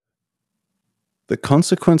The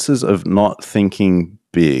consequences of not thinking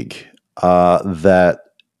big are that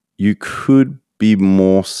you could be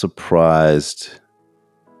more surprised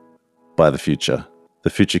by the future. The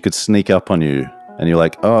future could sneak up on you and you're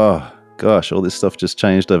like, oh gosh, all this stuff just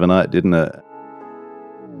changed overnight, didn't it?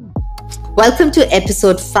 Welcome to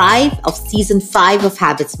episode 5 of season 5 of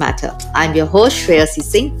Habits Matter. I'm your host, Shreyasi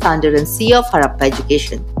Singh, founder and CEO of Harappa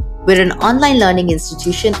Education. We're an online learning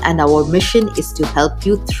institution and our mission is to help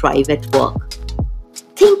you thrive at work.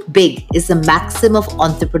 Think big is the maxim of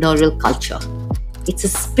entrepreneurial culture. It's a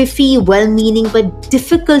spiffy, well-meaning but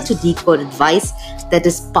difficult to decode advice that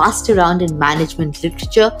is passed around in management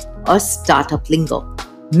literature or startup lingo.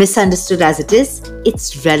 Misunderstood as it is,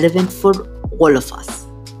 it's relevant for all of us.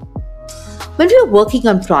 When we are working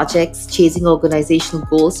on projects, chasing organizational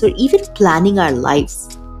goals, or even planning our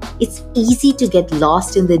lives, it's easy to get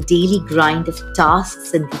lost in the daily grind of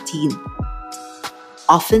tasks and routine.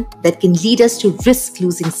 Often, that can lead us to risk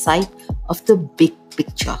losing sight of the big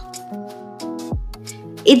picture.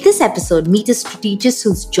 In this episode, meet a strategist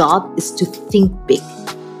whose job is to think big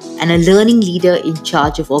and a learning leader in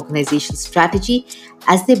charge of organizational strategy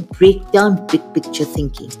as they break down big picture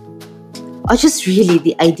thinking. Or just really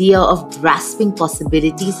the idea of grasping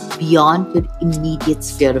possibilities beyond your immediate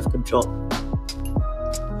sphere of control.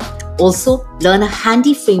 Also, learn a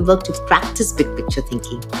handy framework to practice big picture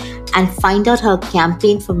thinking and find out how a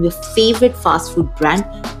campaign from your favorite fast food brand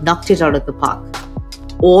knocked it out of the park.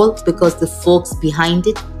 All because the folks behind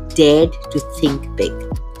it dared to think big.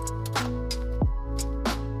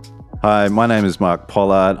 Hi, my name is Mark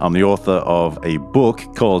Pollard. I'm the author of a book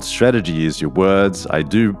called Strategy is Your Words. I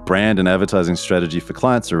do brand and advertising strategy for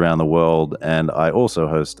clients around the world, and I also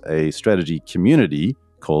host a strategy community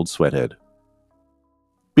called Sweathead.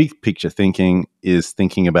 Big picture thinking is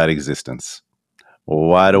thinking about existence.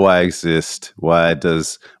 Why do I exist? Why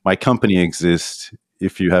does my company exist?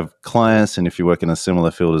 If you have clients and if you work in a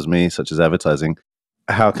similar field as me, such as advertising,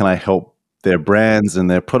 how can I help their brands and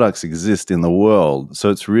their products exist in the world?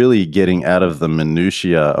 So it's really getting out of the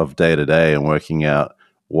minutiae of day to day and working out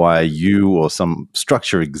why you or some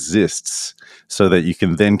structure exists so that you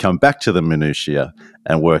can then come back to the minutiae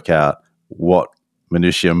and work out what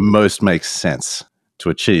minutiae most makes sense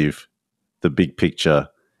to achieve the big picture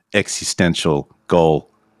existential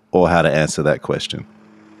goal or how to answer that question.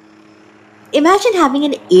 Imagine having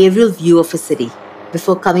an aerial view of a city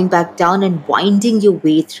before coming back down and winding your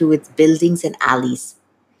way through its buildings and alleys.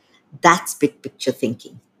 That's big picture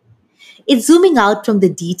thinking. It's zooming out from the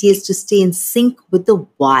details to stay in sync with the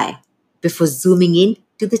why before zooming in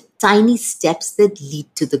to the tiny steps that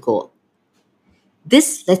lead to the goal.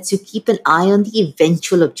 This lets you keep an eye on the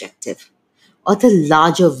eventual objective or the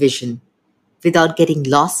larger vision without getting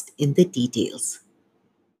lost in the details.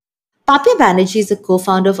 Papya Banerjee is a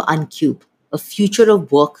co-founder of Uncube, a future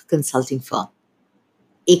of work consulting firm.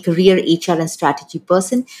 A career HR and strategy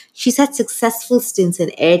person, she's had successful stints in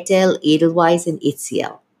Airtel, Edelweiss, and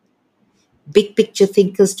HCL. Big picture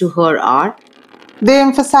thinkers to her are: they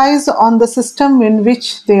emphasize on the system in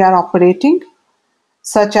which they are operating,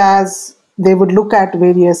 such as they would look at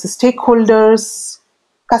various stakeholders,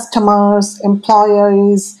 customers,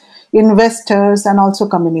 employees, investors, and also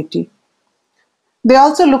community. They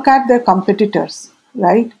also look at their competitors,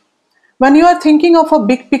 right? When you are thinking of a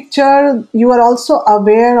big picture, you are also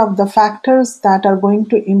aware of the factors that are going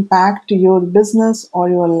to impact your business or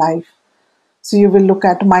your life. So you will look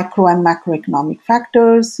at micro and macroeconomic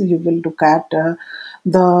factors. You will look at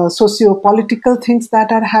the socio-political things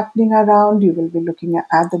that are happening around. You will be looking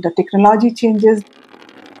at the technology changes.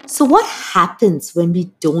 So what happens when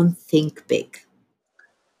we don't think big?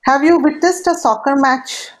 Have you witnessed a soccer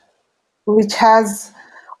match which has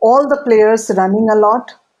all the players running a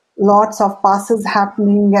lot? Lots of passes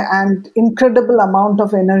happening and incredible amount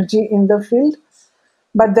of energy in the field,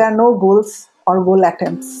 but there are no goals or goal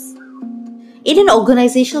attempts. In an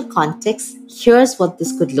organizational context, here's what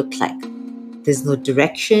this could look like. There's no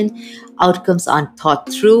direction, outcomes aren't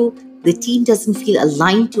thought through, the team doesn't feel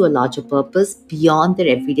aligned to a larger purpose beyond their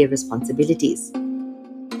everyday responsibilities.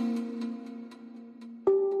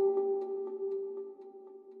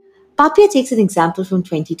 Papya takes an example from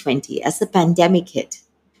 2020 as the pandemic hit.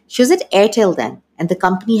 She was at Airtel then, and the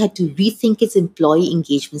company had to rethink its employee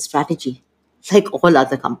engagement strategy, like all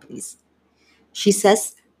other companies. She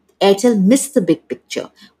says Airtel missed the big picture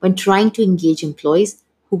when trying to engage employees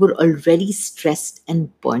who were already stressed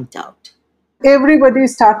and burnt out. Everybody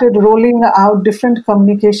started rolling out different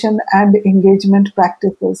communication and engagement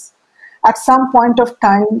practices. At some point of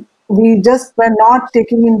time, we just were not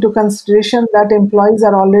taking into consideration that employees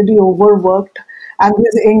are already overworked And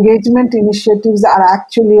these engagement initiatives are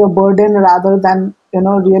actually a burden rather than,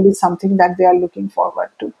 really something that they are looking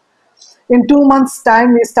forward to. In 2 months'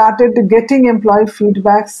 time, we started getting employee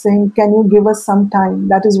feedback saying, can you give us some time?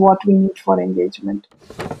 That is what we need for engagement.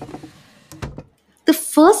 The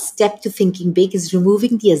first step to thinking big is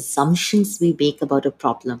removing the assumptions we make about a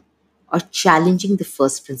problem or challenging the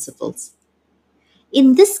first principles.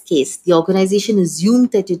 In this case, the organization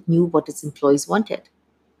assumed that it knew what its employees wanted.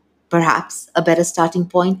 Perhaps a better starting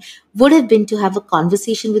point would have been to have a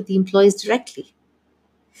conversation with the employees directly.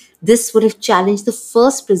 This would have challenged the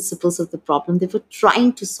first principles of the problem they were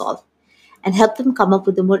trying to solve and helped them come up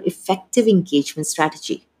with a more effective engagement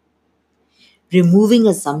strategy. Removing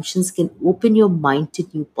assumptions can open your mind to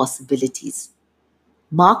new possibilities.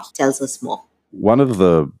 Mark tells us more. One of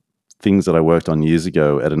the things that I worked on years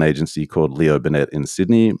ago at an agency called Leo Burnett in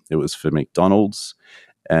Sydney, it was for McDonald's.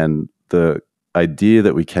 And the idea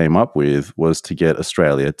that we came up with was to get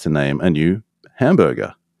Australia to name a new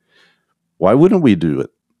hamburger. Why wouldn't we do it?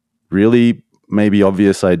 Really, maybe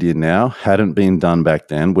obvious idea now, hadn't been done back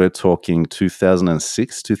then. We're talking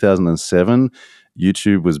 2006, 2007.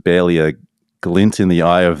 YouTube was barely a glint in the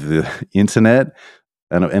eye of the internet,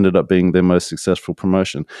 and it ended up being their most successful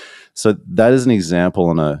promotion. So that is an example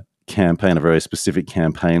on a campaign, a very specific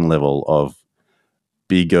campaign level of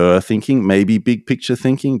bigger thinking, maybe big picture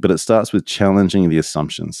thinking, but it starts with challenging the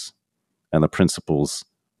assumptions and the principles,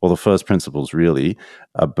 or the first principles really,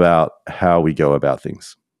 about how we go about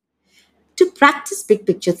things. To practice big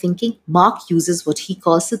picture thinking, Mark uses what he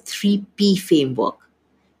calls the 3P framework.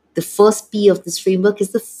 The first P of this framework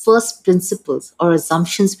is the first principles or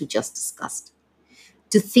assumptions we just discussed.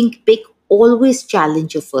 To think big, always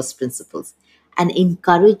challenge your first principles and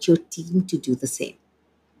encourage your team to do the same.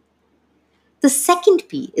 The second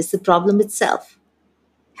P is the problem itself.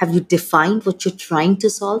 Have you defined what you're trying to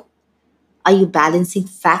solve? Are you balancing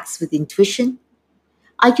facts with intuition?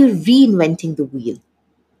 Are you reinventing the wheel?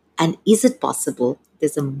 And is it possible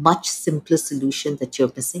there's a much simpler solution that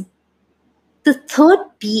you're missing? The third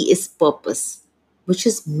P is purpose, which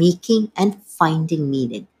is making and finding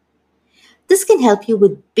meaning. This can help you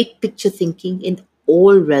with big picture thinking in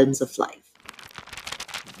all realms of life.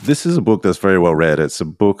 This is a book that's very well read. It's a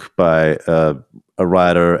book by a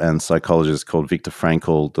writer and psychologist called Viktor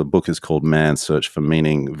Frankl. The book is called Man's Search for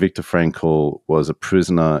Meaning. Viktor Frankl was a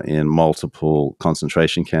prisoner in multiple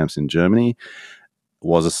concentration camps in Germany,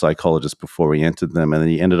 was a psychologist before he entered them, and then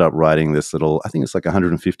he ended up writing this little, I think it's like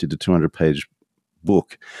 150 to 200 page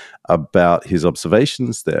book about his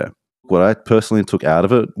observations there. What I personally took out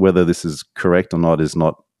of it, whether this is correct or not is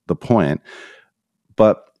not the point,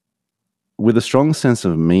 but with a strong sense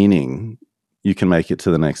of meaning, you can make it to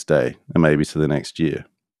the next day and maybe to the next year.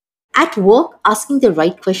 At work, asking the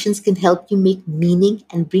right questions can help you make meaning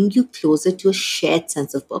and bring you closer to a shared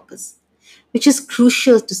sense of purpose, which is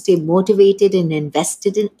crucial to stay motivated and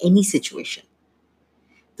invested in any situation.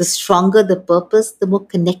 The stronger the purpose, the more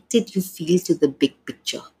connected you feel to the big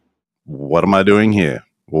picture. What am I doing here?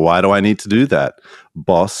 Why do I need to do that?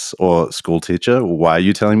 Boss or school teacher, why are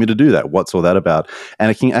you telling me to do that? What's all that about? And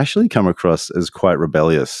it can actually come across as quite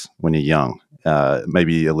rebellious when you're young.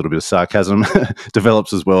 Maybe a little bit of sarcasm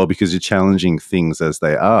develops as well because you're challenging things as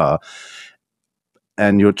they are.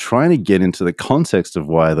 And you're trying to get into the context of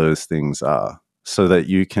why those things are so that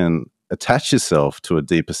you can attach yourself to a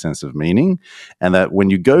deeper sense of meaning, and that when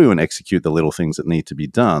you go and execute the little things that need to be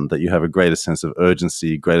done, that you have a greater sense of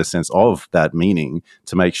urgency, greater sense of that meaning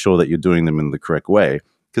to make sure that you're doing them in the correct way,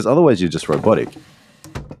 because otherwise you're just robotic.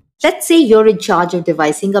 Let's say you're in charge of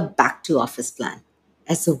devising a back to office plan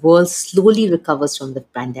as the world slowly recovers from the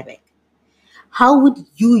pandemic. How would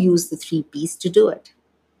you use the 3Ps to do it?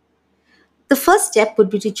 The first step would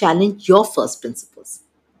be to challenge your first principles.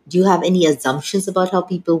 Do you have any assumptions about how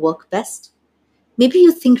people work best? Maybe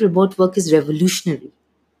you think remote work is revolutionary.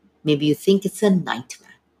 Maybe you think it's a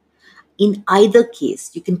nightmare. In either case,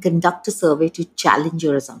 you can conduct a survey to challenge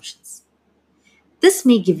your assumptions. This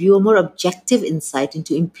may give you a more objective insight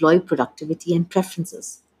into employee productivity and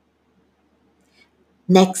preferences.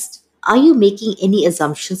 Next, are you making any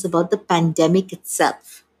assumptions about the pandemic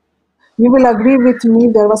itself? You will agree with me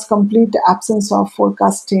there was complete absence of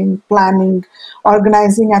forecasting, planning,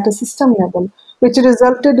 organizing at a system level, which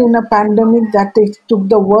resulted in a pandemic that took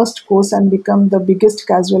the worst course and became the biggest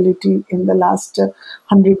casualty in the last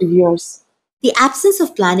 100 years. The absence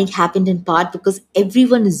of planning happened in part because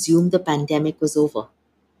everyone assumed the pandemic was over.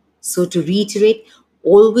 So to reiterate,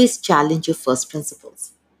 always challenge your first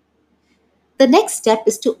principles. The next step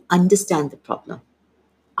is to understand the problem.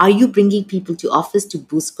 Are you bringing people to office to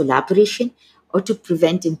boost collaboration or to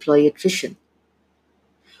prevent employee attrition?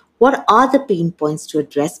 What are the pain points to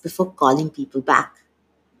address before calling people back?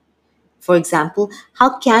 For example,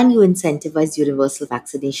 how can you incentivize universal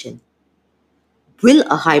vaccination? Will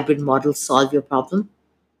a hybrid model solve your problem?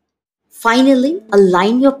 Finally,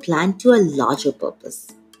 align your plan to a larger purpose.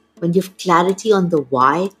 When you have clarity on the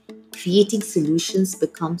why, creating solutions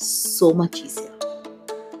becomes so much easier.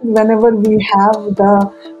 Whenever we have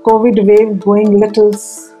the COVID wave going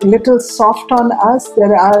little soft on us,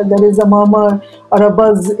 there is a murmur or a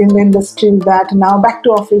buzz in the industry that now back to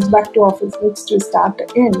office, needs to start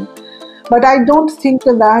in. But I don't think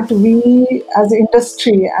that we as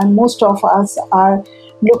industry and most of us are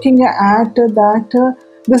looking at that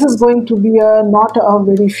this is going to be not a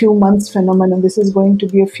very few months phenomenon. This is going to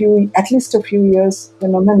be at least a few years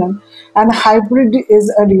phenomenon. And hybrid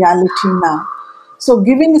is a reality now. So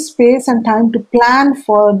giving space and time to plan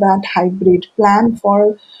for that hybrid, plan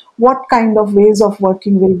for what kind of ways of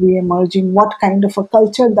working will be emerging, what kind of a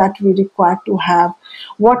culture that we require to have,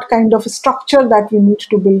 what kind of structure that we need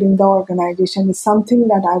to build in the organization is something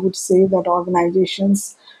that I would say that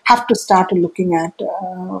organizations have to start looking at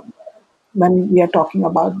when we are talking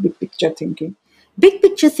about big picture thinking. Big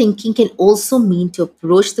picture thinking can also mean to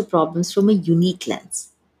approach the problems from a unique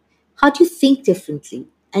lens. How do you think differently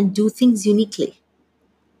and do things uniquely?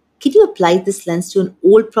 Can you apply this lens to an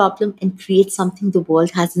old problem and create something the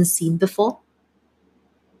world hasn't seen before?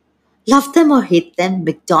 Love them or hate them,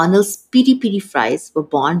 McDonald's piri piri fries were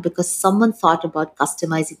born because someone thought about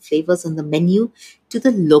customizing flavors on the menu to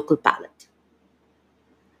the local palate.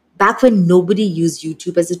 Back when nobody used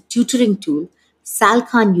YouTube as a tutoring tool, Sal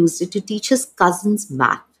Khan used it to teach his cousins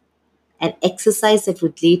math, an exercise that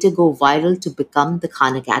would later go viral to become the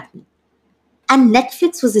Khan Academy. And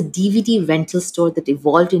Netflix was a DVD rental store that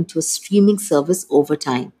evolved into a streaming service over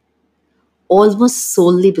time, almost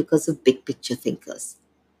solely because of big picture thinkers.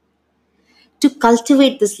 To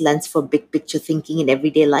cultivate this lens for big picture thinking in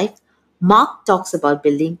everyday life, Mark talks about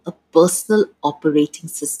building a personal operating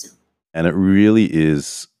system. And it really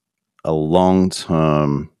is a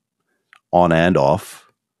long-term on and off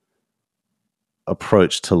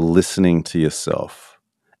approach to listening to yourself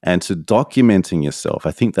and to documenting yourself.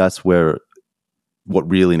 I think that's where what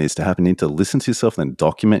really needs to happen. You need to listen to yourself and then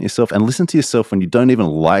document yourself, and listen to yourself when you don't even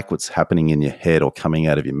like what's happening in your head or coming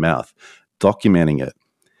out of your mouth, documenting it.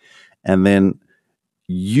 And then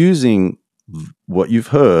using what you've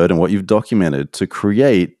heard and what you've documented to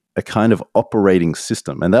create a kind of operating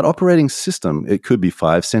system. And that operating system, it could be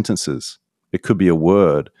 5 sentences. It could be a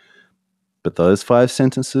word. But those 5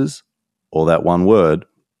 sentences or that one word,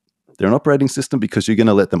 they're an operating system because you're going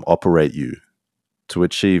to let them operate you to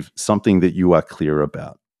achieve something that you are clear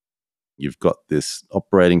about. You've got this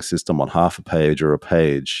operating system on half a page or a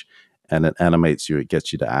page, and it animates you. It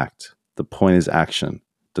gets you to act. The point is action.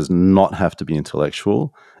 It does not have to be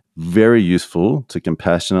intellectual. Very useful to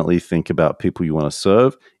compassionately think about people you want to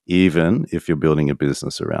serve, even if you're building a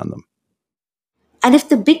business around them. And if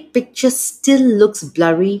the big picture still looks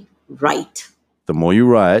blurry, write. The more you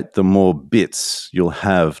write, the more bits you'll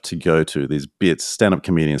have to go to. These bits, stand-up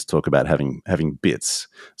comedians talk about having bits,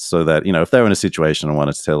 so that, you know, if they were in a situation and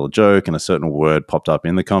wanted to tell a joke and a certain word popped up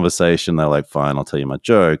in the conversation, they're like, fine, I'll tell you my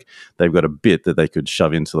joke. They've got a bit that they could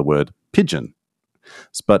shove into the word pigeon.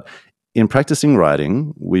 But in practicing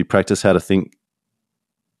writing, we practice how to think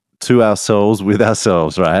to ourselves with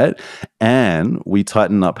ourselves, right? And we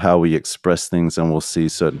tighten up how we express things, and we'll see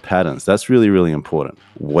certain patterns. That's really, really important.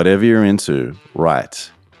 Whatever you're into,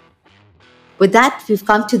 write. With that, we've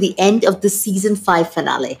come to the end of the Season 5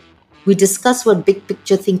 finale. We discuss what big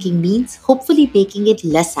picture thinking means, hopefully making it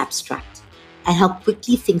less abstract, and how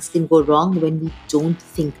quickly things can go wrong when we don't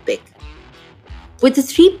think big. With the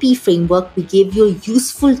 3P framework, we gave you a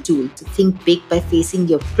useful tool to think big by facing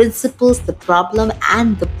your principles, the problem,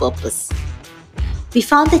 and the purpose. We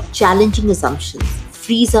found that challenging assumptions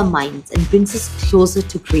frees our minds and brings us closer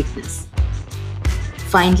to greatness.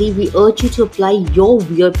 Finally, we urge you to apply your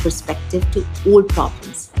weird perspective to old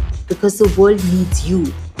problems, because the world needs you,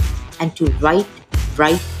 and to write,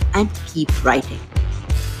 and keep writing.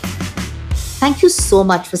 Thank you so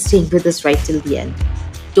much for staying with us right till the end.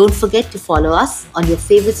 Don't forget to follow us on your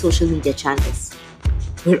favorite social media channels.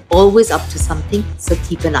 We're always up to something, so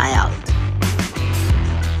keep an eye out.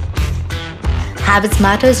 Habits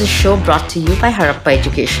Matter is a show brought to you by Harappa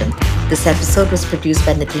Education. This episode was produced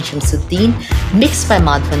by Nitin Shamsuddin, mixed by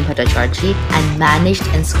Madhavan Bhattacharjee, and managed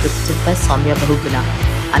and scripted by Soumya Bahuguna,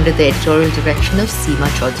 under the editorial direction of Seema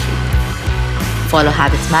Chaudhary. Follow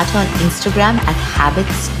Habits Matter on Instagram at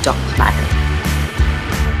habits.matter.